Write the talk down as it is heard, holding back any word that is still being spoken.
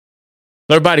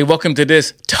Hello, everybody. Welcome to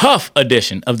this tough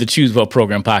edition of the Choose Well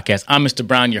Program podcast. I'm Mr.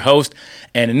 Brown, your host,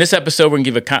 and in this episode, we're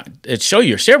going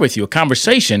to share with you a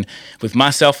conversation with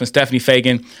myself and Stephanie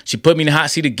Fagan. She put me in the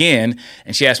hot seat again,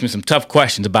 and she asked me some tough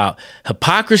questions about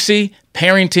hypocrisy,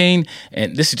 parenting,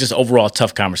 and this is just overall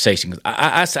tough conversation.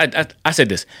 I said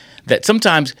this, that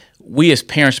sometimes we as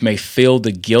parents may feel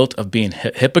the guilt of being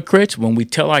hypocrites when we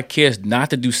tell our kids not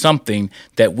to do something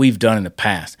that we've done in the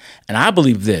past. And I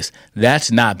believe this,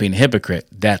 that's not being a hypocrite.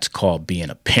 That's called being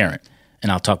a parent.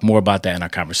 And I'll talk more about that in our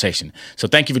conversation. So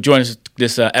thank you for joining us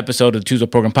this episode of the Choose Well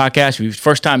Program podcast. If you're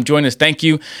first time joining us, thank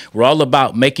you. We're all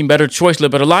about making better choice,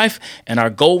 live better life. And our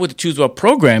goal with the Choose Well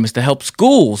program is to help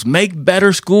schools make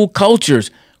better school cultures,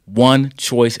 one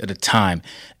choice at a time.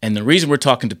 And the reason we're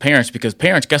talking to parents, because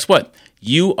parents, guess what?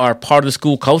 You are part of the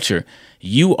school culture.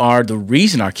 You are the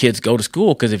reason our kids go to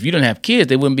school, because if you didn't have kids,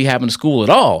 they wouldn't be having a school at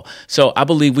all. So I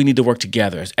believe we need to work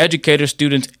together as educators,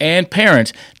 students, and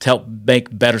parents to help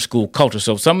make better school culture.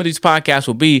 So some of these podcasts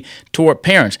will be toward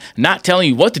parents, not telling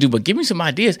you what to do, but giving you some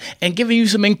ideas and giving you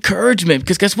some encouragement,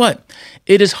 because guess what?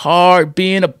 It is hard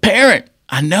being a parent.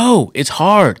 I know it's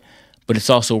hard, but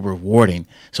it's also rewarding.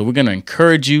 So we're going to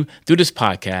encourage you through this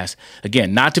podcast,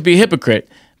 again, not to be a hypocrite,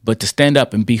 but to stand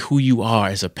up and be who you are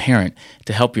as a parent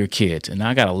to help your kids. And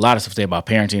I got a lot of stuff to say about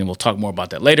parenting, and we'll talk more about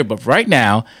that later. But right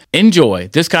now, enjoy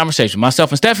this conversation with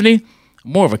myself and Stephanie,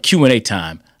 more of a Q&A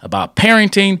time about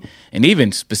parenting and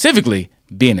even specifically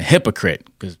being a hypocrite,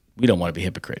 because we don't want to be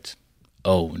hypocrites.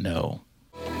 Oh, no.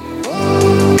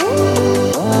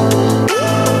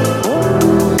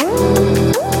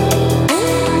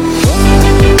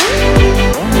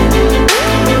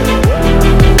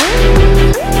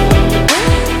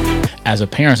 As a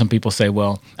parent, some people say,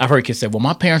 well, I've heard kids say, well,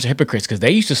 my parents are hypocrites because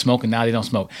they used to smoke and now they don't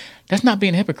smoke. That's not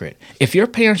being a hypocrite. If your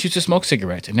parents used to smoke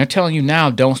cigarettes and they're telling you now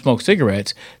don't smoke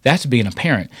cigarettes, that's being a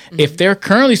parent. Mm-hmm. If they're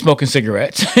currently smoking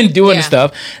cigarettes and doing the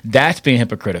stuff, that's being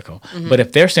hypocritical. Mm-hmm. But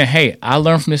if they're saying, hey, I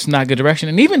learned from this in not a good direction,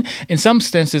 and even in some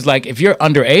senses, like if you're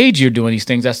underage, you're doing these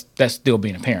things, that's still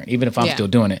being a parent, even if I'm still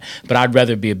doing it. But I'd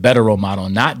rather be a better role model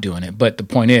and not doing it. But the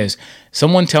point is,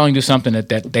 someone telling you something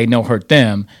that they know hurt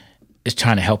them is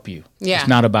trying to help you. Yeah. It's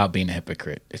not about being a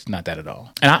hypocrite. It's not that at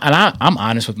all. And I'm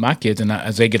honest with my kids, and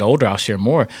as they get older, I'll share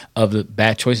more of the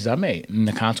bad choices I made and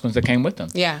the consequences that came with them.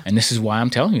 Yeah. And this is why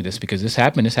I'm telling you this, because this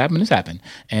happened.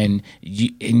 And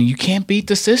you can't beat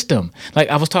the system. Like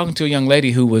I was talking to a young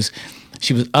lady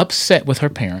she was upset with her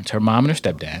parents, her mom and her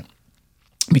stepdad,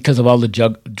 because of all the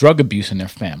drug abuse in their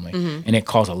family. Mm-hmm. And it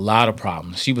caused a lot of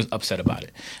problems. She was upset about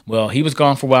it. Well, he was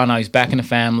gone for a while. Now he's back in the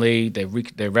family. They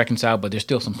reconciled, but there's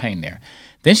still some pain there.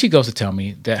 Then she goes to tell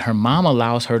me that her mom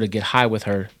allows her to get high with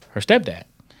her stepdad.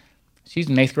 She's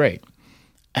in 8th grade.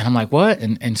 And I'm like, what?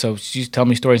 And so she's telling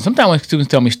me stories. Sometimes when students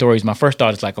tell me stories, my first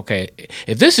thought is like, okay,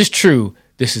 if this is true,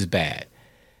 this is bad.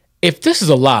 If this is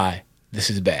a lie, this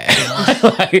is bad.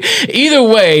 Like, either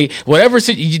way,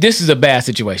 this is a bad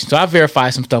situation. So I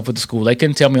verified some stuff with the school. They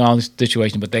couldn't tell me all the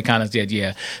situation, but they kind of said,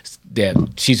 yeah,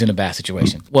 she's in a bad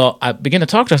situation. Well, I began to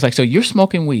talk to her. I was like, so you're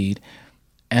smoking weed.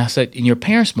 And I said, and your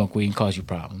parents smoke weed and cause you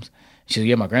problems. She said,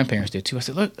 yeah, my grandparents did too. I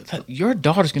said, look, your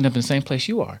daughter's going to end up in the same place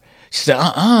you are. She said,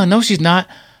 no, she's not.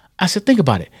 I said, think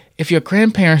about it. If your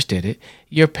grandparents did it,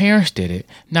 your parents did it,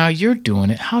 now you're doing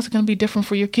it, how's it going to be different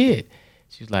for your kid?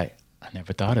 She was like, I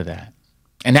never thought of that.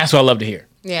 And that's what I love to hear.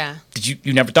 Yeah. Did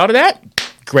you never thought of that?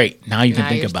 Great. Now you can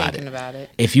think about it.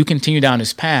 If you continue down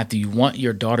this path, do you want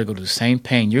your daughter to go through the same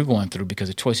pain you're going through because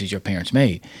of choices your parents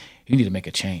made? You need to make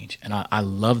a change. And I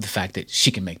love the fact that she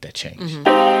can make that change. Mm-hmm.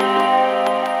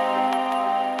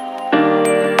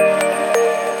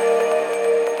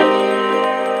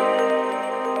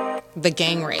 The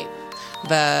gang rape,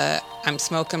 I'm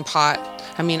smoking pot.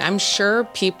 I mean, I'm sure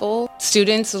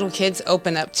students, little kids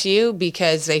open up to you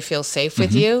because they feel safe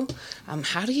with you.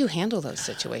 How do you handle those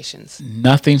situations?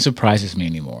 Nothing surprises me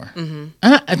anymore.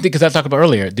 Mm-hmm. Because I talked about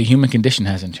earlier, the human condition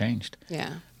hasn't changed.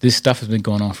 Yeah. This stuff has been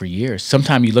going on for years.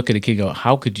 Sometimes you look at a kid and go,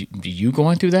 how could you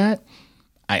going through that?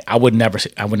 I would never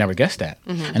guess that.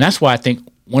 Mm-hmm. And that's why I think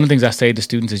one of the things I say to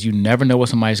students is you never know what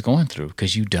somebody's going through,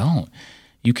 because you don't.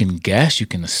 You can guess, you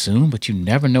can assume, but you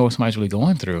never know what somebody's really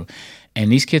going through.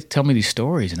 And these kids tell me these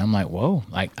stories, and I'm like, whoa,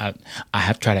 like I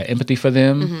have to try to have empathy for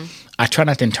them. Mm-hmm. I try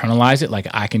not to internalize it, like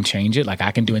I can change it, like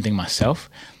I can do anything myself.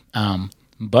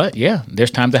 But yeah,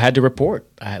 there's times I had to report.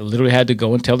 I literally had to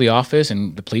go and tell the office,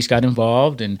 and the police got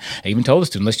involved. And I even told the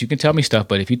student, listen, you can tell me stuff,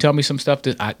 but if you tell me some stuff,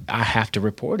 that I have to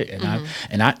report it.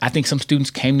 And I think some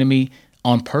students came to me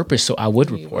on purpose so I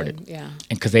would report it. Yeah.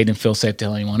 And because they didn't feel safe to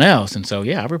tell anyone else. And so,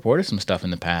 yeah, I reported some stuff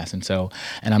in the past. And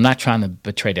I'm not trying to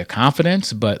betray their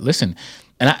confidence, but listen,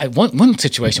 And one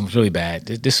situation was really bad.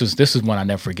 This was one I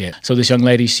never forget. So this young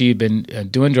lady, she had been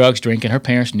doing drugs, drinking. Her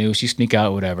parents knew. She sneak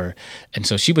out, whatever. And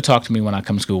so she would talk to me when I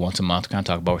come to school once a month, kind of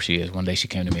talk about where she is. One day she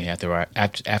came to me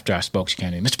after I spoke. She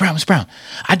came to me, Mr. Brown,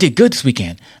 I did good this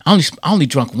weekend. I only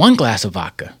drunk 1 glass of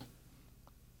vodka.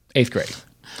 8th grade.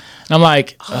 And I'm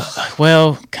like,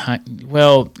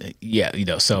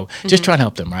 yeah, so just trying to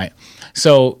help them, right?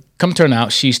 So come turn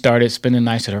out, she started spending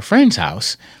nights at her friend's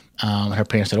house. Her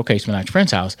parents said, okay, spend the night at your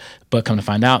friend's house. But come to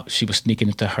find out, she was sneaking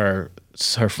into her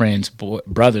friend's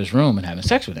brother's room and having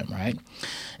sex with him, right?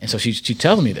 And so she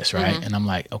telling me this, right? And I'm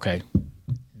like, okay,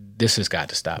 this has got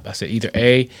to stop. I said, either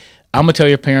A, I'm going to tell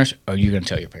your parents, or you're going to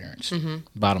tell your parents.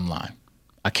 Bottom line.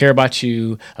 I care about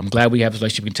you. I'm glad we have this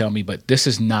relationship. You can tell me, but this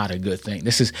is not a good thing.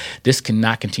 This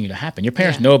cannot continue to happen. Your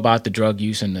parents know about the drug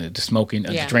use and the smoking,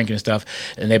 the drinking and stuff,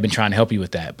 and they've been trying to help you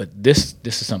with that. But this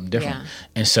is something different. Yeah.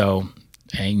 And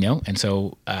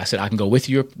so I said I can go with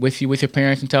your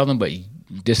parents and tell them, but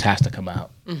this has to come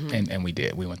out. And we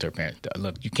did. We went to her parents.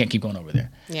 Look, you can't keep going over there.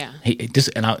 Yeah. This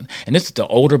is the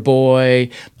older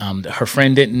boy. Her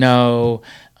friend didn't know.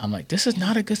 I'm like, this is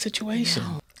not a good situation.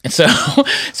 No. And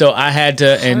so I had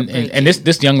to, and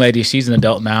this young lady, she's an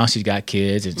adult now. She's got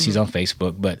kids and she's on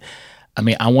Facebook. But I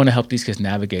mean, I want to help these kids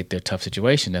navigate their tough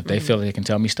situation. If they feel like they can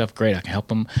tell me stuff, great, I can help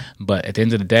them. But at the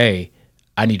end of the day,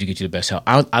 I need to get you the best help.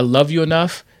 I love you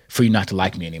enough for you not to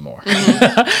like me anymore.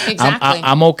 Exactly.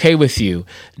 I'm okay with you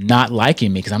not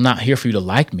liking me because I'm not here for you to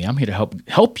like me. I'm here to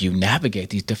help you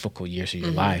navigate these difficult years of your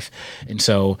life. And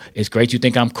so it's great you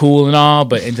think I'm cool and all,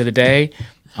 but at the end of the day,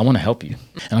 I want to help you.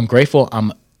 And I'm grateful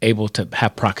I'm able to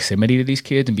have proximity to these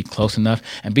kids and be close enough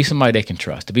and be somebody they can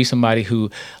trust, to be somebody who,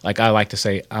 like I like to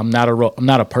say, I'm not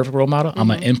a perfect role model. I'm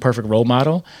an imperfect role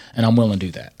model, and I'm willing to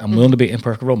do that. I'm willing to be an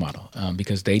imperfect role model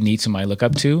because they need somebody to look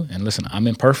up to. And listen, I'm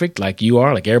imperfect like you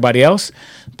are, like everybody else,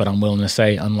 but I'm willing to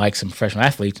say, unlike some professional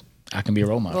athletes, I can be a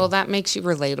role model. Well, that makes you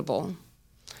relatable.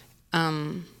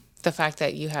 The fact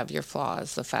that you have your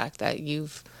flaws, the fact that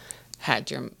you've had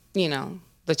your,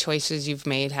 the choices you've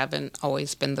made haven't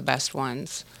always been the best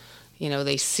ones.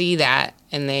 They see that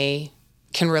and they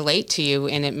can relate to you,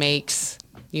 and it makes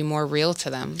you more real to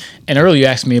them. And earlier you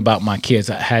asked me about my kids.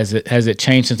 Has it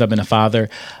changed since I've been a father?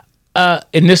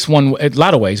 In this one, a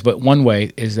lot of ways, but one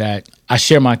way is that I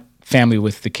share my family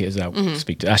with the kids I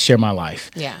speak to. I share my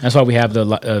life. Yeah. That's why we have the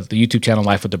YouTube channel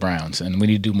Life with the Browns, and we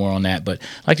need to do more on that. But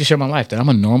I like to share my life, that I'm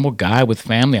a normal guy with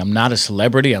family. I'm not a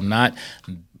celebrity. I'm not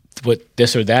with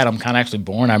this or that. I'm kind of actually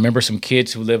born. I remember some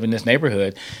kids who live in this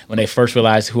neighborhood, when they first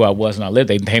realized who I was and I lived,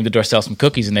 they came to the door, sell some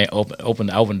cookies, and they opened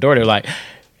the door. They were like,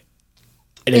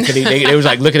 and they was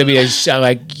like looking at me and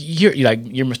like, you're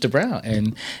Mr. Brown.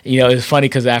 And it was funny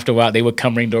because after a while they would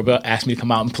come ring the doorbell, ask me to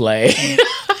come out and play.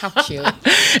 How cute.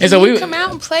 And so we would come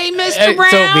out and play Mr. Brown.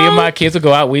 So me and my kids would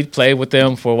go out, we'd play with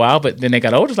them for a while, but then they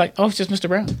got older. It's like, oh, it's just Mr.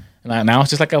 Brown. And now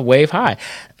it's just like a wave high.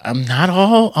 I'm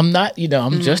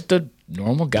just a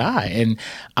normal guy, and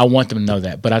I want them to know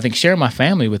that. But I think sharing my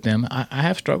family with them, I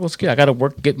have struggles. I got to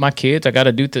get my kids. I got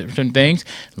to do different things.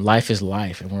 Life is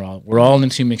life, and we're all in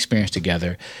this human experience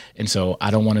together. And so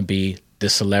I don't want to be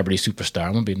this celebrity superstar.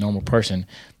 I want to be a normal person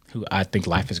who I think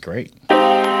life is great.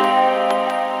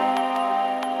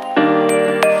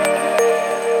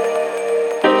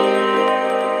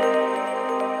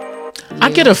 I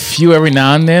get a few every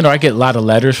now and then, or I get a lot of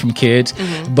letters from kids,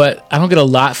 but I don't get a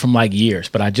lot from like years.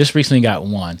 But I just recently got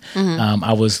one.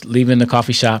 I was leaving the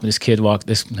coffee shop, and this kid not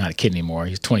a kid anymore.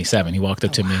 He's 27. He walked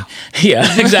up to me.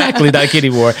 Yeah, exactly. Not a kid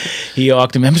anymore. He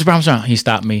walked to me, Mr. Brown. He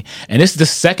stopped me. And this is the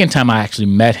second time I actually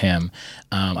met him.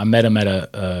 I met him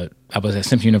I was at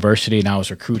Simpson University, and I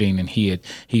was recruiting, and he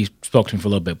spoke to me for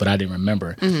a little bit, but I didn't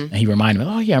remember. And he reminded me,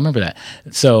 oh yeah, I remember that.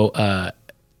 So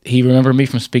he remembered me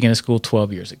from speaking at school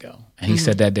 12 years ago. And he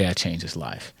said that day I changed his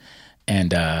life.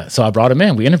 And so I brought him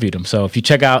in. We interviewed him. So if you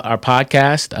check out our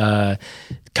podcast,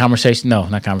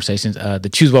 the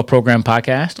Choose Well Program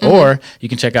podcast, or you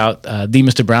can check out the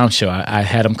Mr. Brown Show. I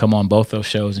had him come on both those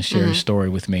shows and share his story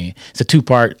with me. It's a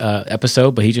 2-part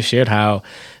episode, but he just shared how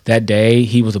that day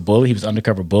he was a bully. He was an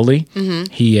undercover bully.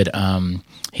 He had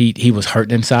he was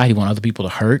hurting inside. He wanted other people to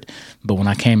hurt. But when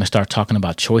I came and started talking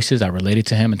about choices, I related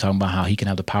to him and talking about how he can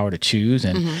have the power to choose.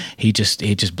 And it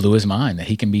just blew his mind that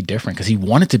he can be different, because he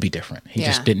wanted to be different. He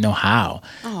just didn't know how.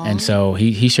 Aww. And so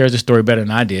he shares the story better than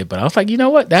I did. But I was like, you know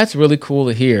what? That's really cool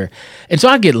to hear. And so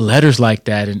I get letters like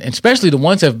that. And especially the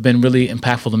ones that have been really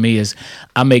impactful to me is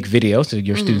I make videos. So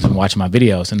your students can watch my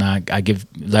videos. And I give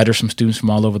letters from students from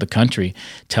all over the country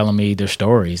telling me their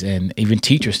stories. And even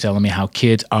teachers telling me how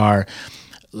kids are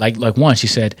like one, she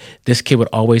said this kid would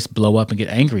always blow up and get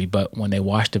angry, but when they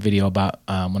watched the video about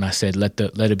when I said let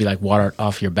it be like water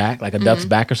off your back, like a duck's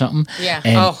back or something. Yeah.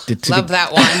 And love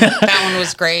that one. That one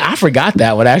was great. I forgot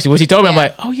that one actually. When she told me, I'm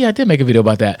like, oh yeah, I did make a video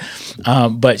about that.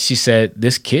 But she said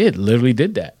this kid literally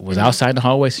did that. Was outside in the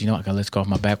hallway, so I gotta let's go off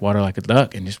my back water like a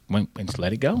duck, and just went and just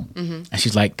let it go. And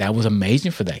she's like, that was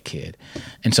amazing for that kid.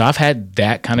 And so I've had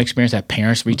that kind of experience that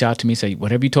parents reach out to me, say,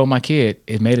 whatever you told my kid,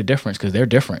 it made a difference because they're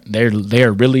different.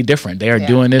 They're really different. They are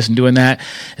doing this and doing that.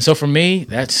 And so for me,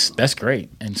 that's great.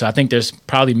 And so I think there's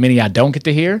probably many I don't get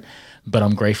to hear, but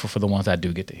I'm grateful for the ones I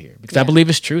do get to hear because I believe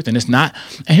it's truth. And it's not,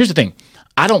 and here's the thing,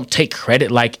 I don't take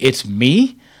credit like it's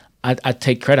me. I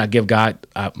take credit. I give God,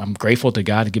 I'm grateful to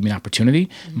God to give me an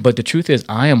opportunity. But the truth is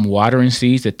I am watering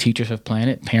seeds that teachers have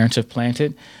planted, parents have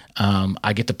planted.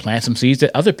 I get to plant some seeds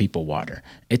that other people water.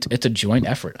 It's a joint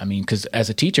effort. I mean, because as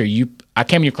a teacher, I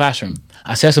came in your classroom,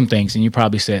 I said some things and you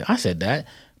probably said, I said that,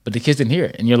 but the kids didn't hear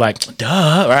it. And you're like,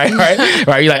 duh, right?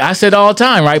 Right. You're like, I said it all the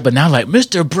time, right? But now like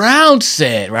Mr. Brown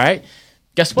said, right?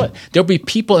 Guess what? There'll be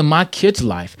people in my kid's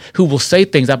life who will say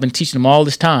things I've been teaching them all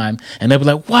this time, and they'll be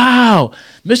like, wow,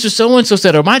 Mr. So-and-so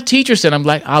said, or my teacher said,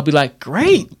 I'll be like,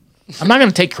 great. I'm not going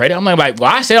to take credit. I'm not like,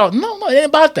 well, I said, no, it ain't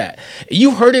about that.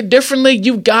 You heard it differently.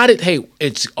 You got it. Hey,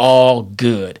 it's all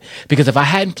good. Because if I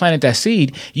hadn't planted that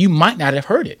seed, you might not have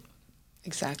heard it.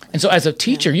 Exactly. And so as a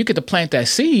teacher, you get to plant that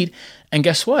seed, and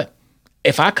guess what?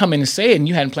 If I come in and say it and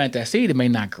you hadn't planted that seed, it may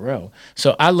not grow.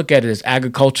 So I look at it as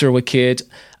agriculture with kids.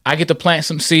 I get to plant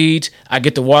some seeds. I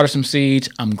get to water some seeds.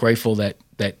 I'm grateful that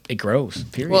it grows,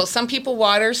 period. Well, some people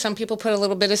water. Some people put a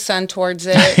little bit of sun towards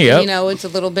it. Yep. It's a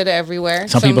little bit everywhere.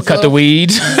 Some people cut the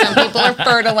weeds. Some people are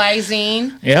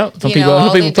fertilizing. Yep. Some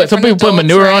people put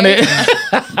manure on it.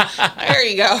 There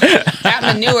you go.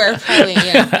 That manure probably,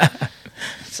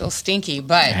 it's a little stinky,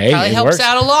 but probably helps works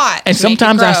out a lot. And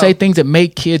sometimes I say things that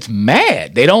make kids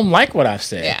mad. They don't like what I've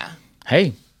said. Yeah.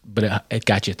 Hey, but it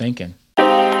got you thinking.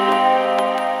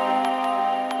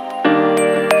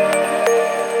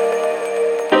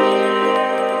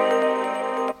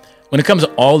 When it comes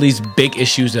to all these big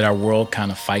issues that our world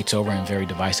kind of fights over and very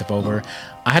divisive over,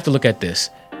 I have to look at this.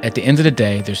 At the end of the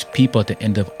day, there's people at the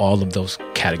end of all of those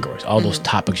categories, all those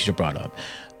topics you brought up.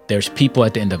 There's people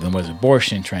at the end of them, whether it's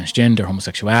abortion, transgender,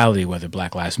 homosexuality, whether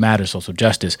Black Lives Matter, social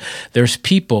justice. There's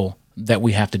people that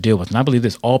we have to deal with. And I believe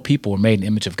this, all people were made in the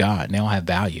image of God and they all have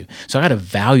value. So I got to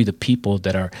value the people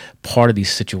that are part of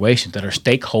these situations, that are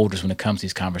stakeholders when it comes to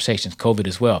these conversations, COVID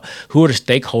as well. Who are the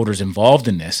stakeholders involved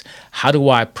in this? How do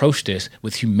I approach this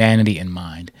with humanity in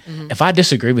mind? If I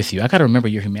disagree with you, I got to remember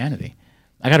your humanity.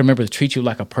 I got to remember to treat you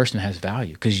like a person that has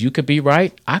value, because you could be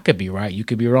right, I could be right, you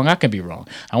could be wrong, I could be wrong.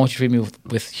 I want you to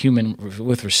treat me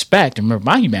with respect and remember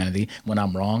my humanity when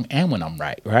I'm wrong and when I'm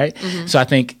right? So I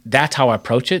think that's how I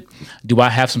approach it. Do I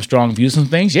have some strong views on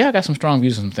things? Yeah, I got some strong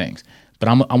views on things, but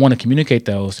I want to communicate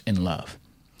those in love.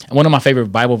 And one of my favorite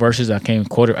Bible verses, I can't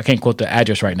quote the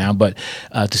address right now, but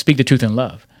to speak the truth in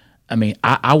love. I mean,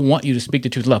 I want you to speak the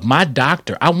truth in love.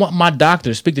 I want my doctor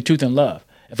to speak the truth in love.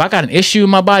 If I got an issue in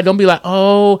my body, don't be like,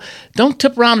 oh, don't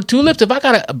tip around the tulips. If I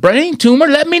got a brain tumor,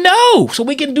 let me know so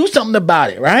we can do something about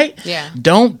it, right? Yeah.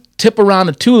 Don't tip around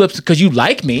the tulips because you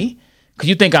like me, because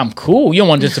you think I'm cool. You don't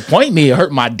want to disappoint me or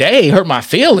hurt my day, hurt my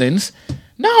feelings.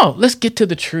 No, let's get to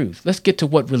the truth. Let's get to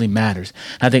what really matters.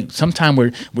 I think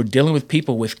sometimes we're dealing with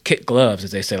people with kid gloves,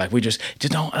 as they say. Like, we just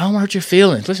don't hurt your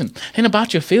feelings. Listen, it ain't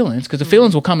about your feelings, because the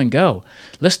feelings will come and go.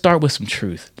 Let's start with some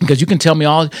truth, because you can tell me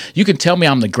I'm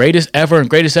the greatest ever,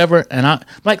 and I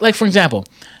like for example,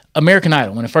 American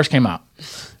Idol, when it first came out,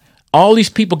 all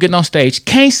these people getting on stage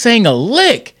can't sing a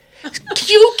lick.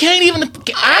 You can't even.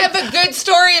 I have a good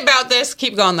story about this.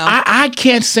 Keep going, though. I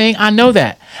can't sing. I know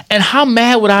that. And how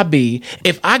mad would I be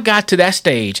if I got to that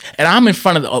stage and I'm in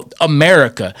front of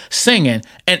America singing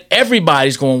and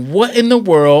everybody's going, what in the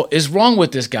world is wrong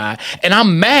with this guy? And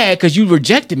I'm mad because you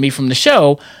rejected me from the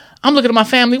show. I'm looking at my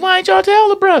family. Why ain't y'all tell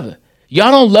the brother? Y'all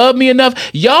don't love me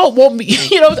enough. Y'all want me.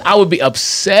 I would be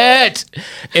upset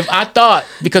if I thought,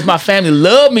 because my family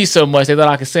loved me so much, they thought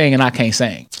I could sing and I can't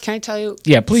sing. Can I tell you?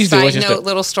 Yeah, please do. Side note,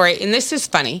 little story. And this is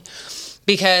funny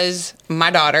because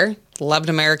my daughter loved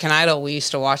American Idol. We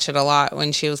used to watch it a lot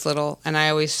when she was little. And I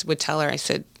always would tell her, I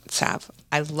said, Sav,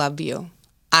 I love you.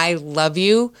 I love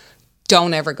you.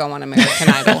 Don't ever go on American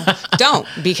Idol. Don't,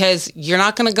 because you're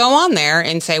not going to go on there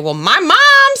and say, well, my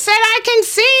mom said I can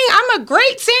sing. I'm a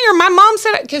great singer. My mom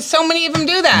said it, because so many of them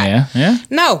do that. Yeah.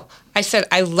 No, I said,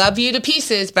 I love you to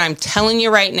pieces, but I'm telling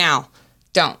you right now,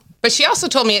 don't. But she also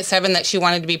told me at 7 that she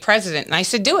wanted to be president. And I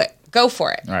said, do it. Go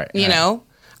for it. Right. You know,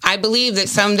 I believe that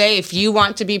someday if you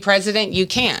want to be president, you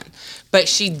can. But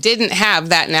she didn't have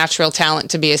that natural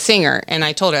talent to be a singer. And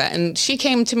I told her that. And she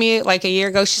came to me like a year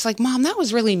ago. She's like, Mom, that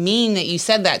was really mean that you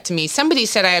said that to me. Somebody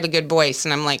said I had a good voice.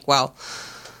 And I'm like, well,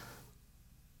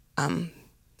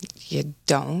 you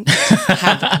don't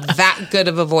have that good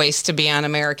of a voice to be on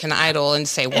American Idol and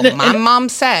say, well, my mom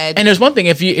said. And there's one thing,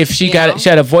 if she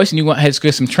had a voice and you want, let's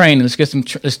get some training, let's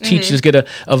teach, let's get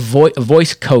a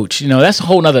voice coach, that's a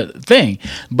whole other thing.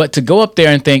 But to go up there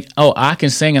and think, oh, I can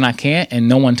sing and I can't, and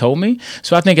no one told me.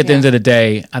 So I think at the end of the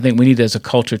day, I think we need as a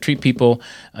culture, treat people,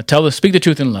 speak the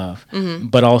truth in love,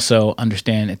 but also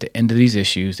understand at the end of these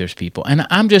issues, there's people. And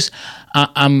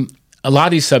I'm a lot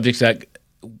of these subjects that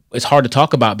it's hard to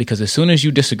talk about, because as soon as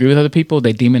you disagree with other people,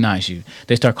 they demonize you.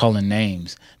 They start calling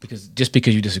names because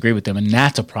you disagree with them, and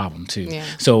that's a problem too. Yeah.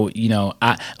 So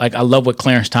I love what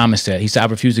Clarence Thomas said. He said, "I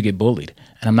refuse to get bullied,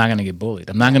 and I'm not going to get bullied.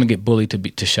 I'm not going to get bullied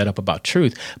to shut up about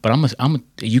truth. But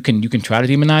you can try to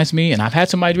demonize me, and I've had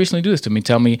somebody recently do this to me,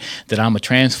 tell me that I'm a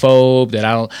transphobe,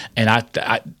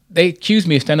 that they accuse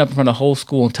me of standing up in front of the whole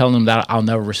school and telling them that I'll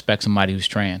never respect somebody who's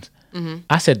trans.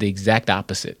 I said the exact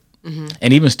opposite."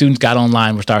 And even students got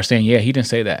online and started saying, yeah, he didn't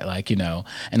say that,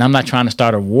 and I'm not trying to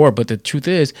start a war, but the truth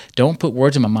is, don't put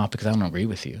words in my mouth because I don't agree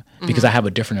with you, because I have a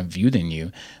different view than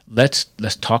you. Let's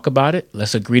talk about it.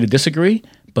 Let's agree to disagree,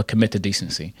 but commit to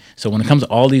decency. So when it comes to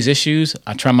all these issues,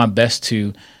 I try my best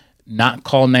to not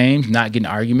call names, not get in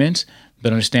arguments,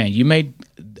 but understand you may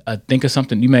think of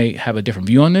something, you may have a different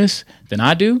view on this than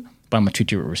I do, but I'm going to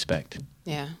treat you with respect.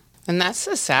 Yeah. And that's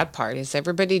the sad part, is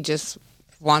everybody just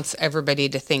wants everybody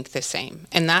to think the same.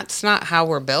 And that's not how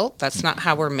we're built. That's not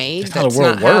how we're made. That's how the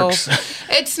world works.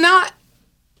 It's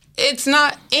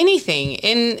not anything.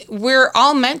 And we're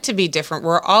all meant to be different.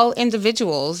 We're all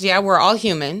individuals. Yeah, we're all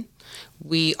human.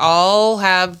 We all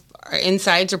have, our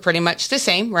insides are pretty much the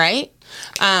same, right?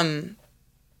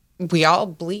 We all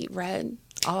bleed red,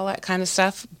 all that kind of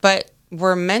stuff. But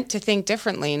we're meant to think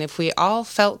differently. And if we all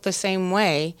felt the same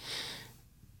way,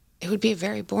 it would be a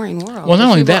very boring world. Well, not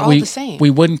only that, we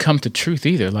wouldn't come to truth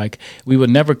either. We would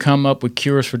never come up with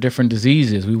cures for different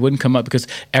diseases. We wouldn't come up, because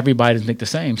everybody doesn't think the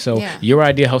same. So your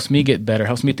idea helps me get better,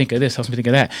 helps me think of this, helps me think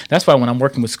of that. That's why when I'm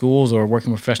working with schools or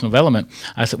working with professional development,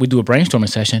 I said we do a brainstorming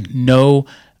session. No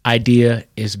idea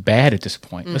is bad at this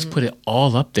point. Let's put it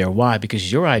all up there. Why?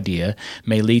 Because your idea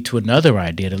may lead to another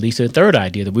idea that leads to a third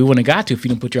idea that we wouldn't have got to if you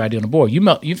didn't put your idea on the board.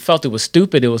 You felt it was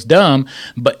stupid, it was dumb,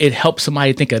 but it helped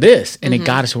somebody think of this, and it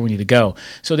got us where we need to go.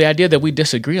 So the idea that we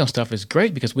disagree on stuff is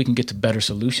great, because we can get to better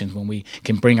solutions when we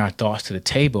can bring our thoughts to the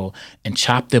table and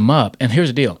chop them up. And here's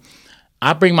the deal.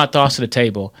 I bring my thoughts to the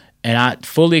table, and I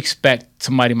fully expect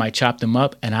somebody might chop them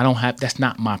up, and that's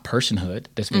not my personhood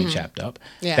that's being chopped up.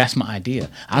 Yeah. That's my idea.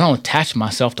 I don't attach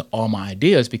myself to all my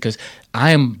ideas, because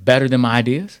I am better than my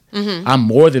ideas. I'm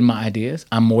more than my ideas.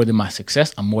 I'm more than my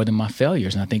success. I'm more than my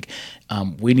failures. And I think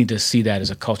we need to see that as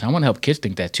a culture. I want to help kids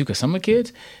think that too, because some of the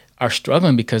kids are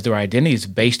struggling because their identity is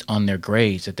based on their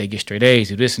grades, that they get straight A's,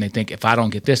 do this, and they think, if I don't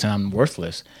get this, then I'm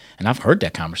worthless. And I've heard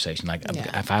that conversation,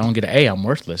 if I don't get an A, I'm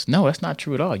worthless. No, that's not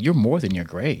true at all. You're more than your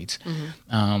grades,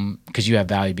 because you have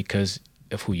value because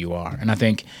of who you are. And I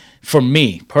think, for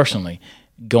me personally,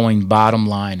 going bottom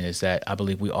line is that I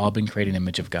believe we all been created in the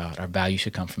image of God. Our value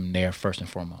should come from there first and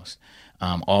foremost.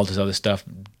 All this other stuff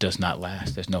does not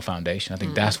last. There's no foundation. I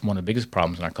think that's one of the biggest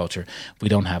problems in our culture. We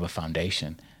don't have a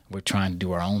foundation. We're trying to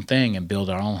do our own thing and build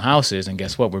our own houses, and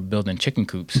guess what? We're building chicken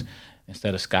coops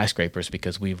instead of skyscrapers,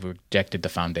 because we've rejected the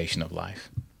foundation of life.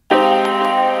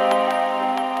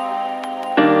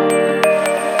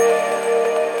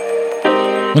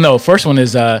 Well, no, first one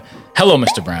is Hello,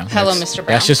 Mr. Brown. Hello, Mr. Brown.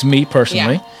 That's just me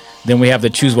personally. Yeah. Then we have the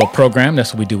Choose Well program.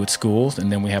 That's what we do with schools. And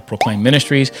then we have Proclaim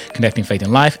Ministries, Connecting Faith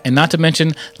and Life, and not to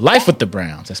mention Life with the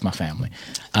Browns. That's my family.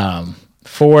 I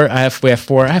have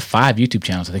 5 YouTube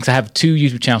channels, I think. So I have 2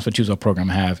 YouTube channels for the Choose Well program.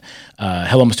 I have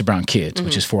Hello, Mr. Brown Kids,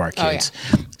 which is for our kids.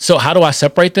 Oh, yeah. So how do I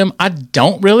separate them? I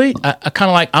don't really. I kind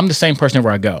of I'm the same person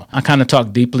everywhere I go. I kind of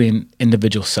talk deeply in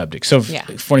individual subjects. So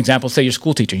for example, say you're a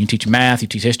school teacher. You teach math, you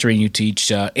teach history, and you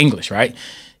teach English, right?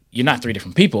 You're not 3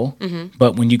 different people,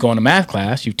 but when you go into math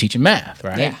class, you're teaching math,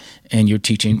 right? Yeah. And you're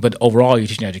teaching, but overall, you're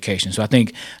teaching education. So I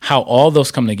think how all those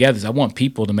come together is I want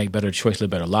people to make better choice, live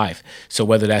better life. So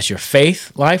whether that's your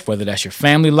faith life, whether that's your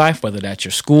family life, whether that's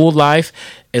your school life,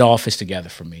 it all fits together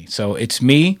for me. So it's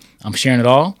me. I'm sharing it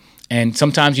all. And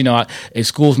sometimes,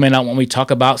 schools may not want me to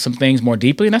talk about some things more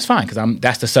deeply, and that's fine, because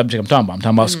that's the subject I'm talking about. I'm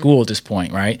talking about school at this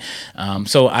point, right?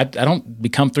 So I don't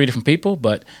become 3 different people,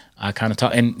 but I kind of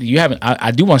talk, and you haven't.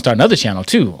 I do want to start another channel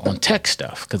too on tech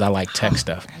stuff because I like tech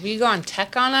stuff. Have you gone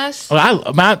tech on us? Well,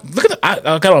 look at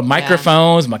I got all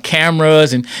microphones, my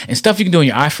cameras, and stuff you can do on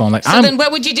your iPhone. Like, so then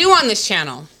what would you do on this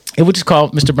channel? It would just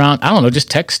call Mr. Brown. I don't know, just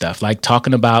tech stuff, like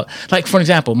talking about, like for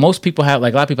example, most people have,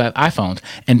 like a lot of people have iPhones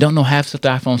and don't know half stuff the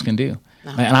iPhones can do.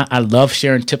 No. Like, and I love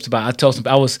sharing tips about. I told some.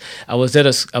 I was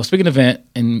speaking at an event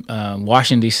in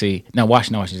Washington D.C. No,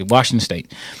 Washington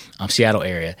State, Seattle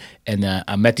area, and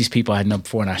I met these people I had known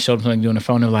before, and I showed them something to do on the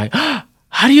phone. They're like, oh,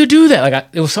 "How do you do that?" Like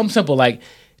it was something simple, like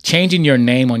changing your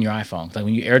name on your iPhone. Like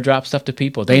when you AirDrop stuff to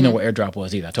people, they know what AirDrop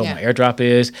was either. I told them what AirDrop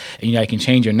is, and you can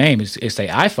change your name. It's say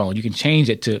iPhone. You can change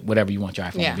it to whatever you want your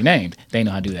iPhone to be named. They know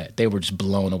how to do that. They were just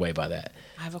blown away by that.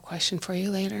 I have a question for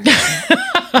you later.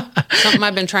 Something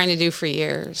I've been trying to do for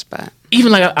years, but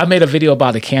even like I made a video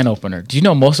about a can opener. Do you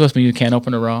know most of us use a can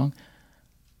opener wrong?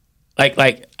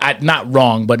 Not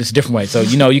wrong, but it's a different way. So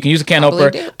you can use a can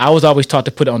opener. I was always taught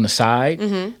to put it on the side,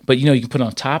 but you can put it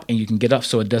on top and you can get up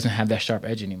so it doesn't have that sharp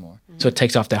edge anymore. So it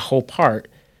takes off that whole part,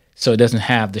 so it doesn't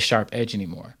have the sharp edge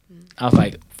anymore. I was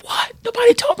like, what?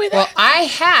 Nobody told me that. Well, I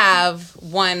have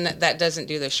one that doesn't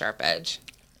do the sharp edge.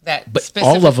 But Specifically,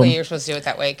 all of them, you're supposed to do it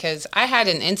that way because I had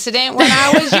an incident when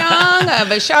I was young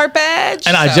of a sharp edge.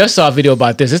 And I just saw a video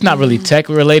about this. It's not really tech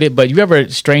related, but you ever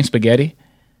strain spaghetti?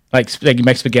 Like you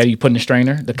make spaghetti, you put in the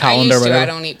strainer, the colander, or whatever. I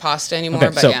don't eat pasta anymore,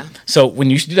 okay, but yeah. So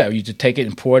when you used to do that, you just take it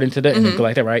and pour it into the and then go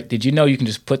like that, right? Did you know you can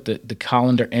just put the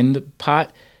colander in the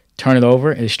pot, turn it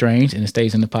over, and it strains and it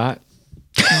stays in the pot?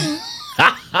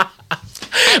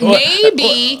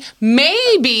 Maybe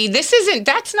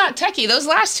that's not techie. Those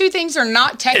last two things are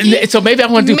not techie. So maybe I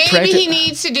want to do maybe he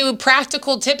needs to do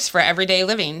practical tips for everyday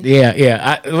living.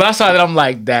 Yeah. When I saw that, I'm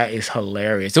like, that is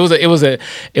hilarious. It was an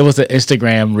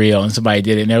Instagram reel, and somebody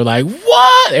did it, and they were like,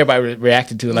 what? Everybody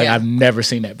reacted to it like I've never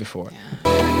seen that before. Yeah.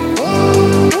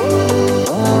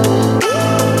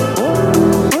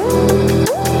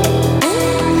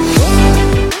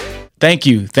 Thank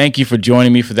you for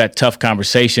joining me for that tough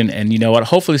conversation. And you know what?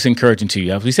 Hopefully it's encouraging to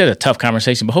you. We said a tough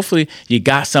conversation, but hopefully you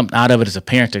got something out of it as a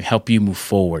parent to help you move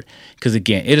forward. Because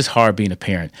again, it is hard being a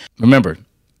parent. Remember,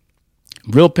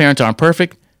 real parents aren't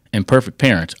perfect, and perfect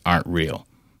parents aren't real.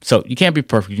 So you can't be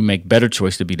perfect. You make better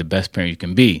choice to be the best parent you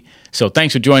can be. So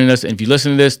thanks for joining us. And if you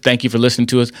listen to this, thank you for listening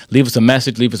to us. Leave us a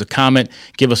message. Leave us a comment.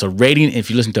 Give us a rating.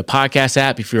 If you listen to a podcast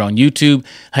app, if you're on YouTube,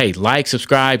 hey, like,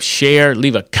 subscribe, share,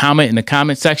 leave a comment in the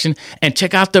comment section, and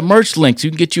check out the merch links. You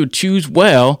can get you a Choose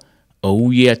Well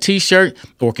t-shirt,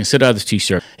 or consider others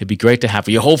t-shirt. It'd be great to have for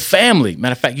your whole family.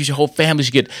 Matter of fact, your whole family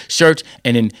should get shirts,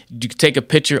 and then you can take a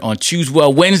picture on Choose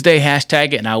Well Wednesday,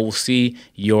 hashtag it, and I will see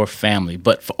your family.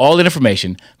 But for all that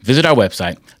information, visit our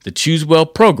website,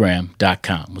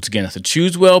 thechoosewellprogram.com. Once again, that's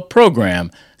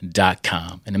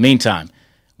thechoosewellprogram.com. In the meantime,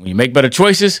 when you make better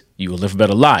choices, you will live a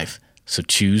better life. So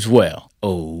choose well.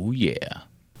 Oh, yeah.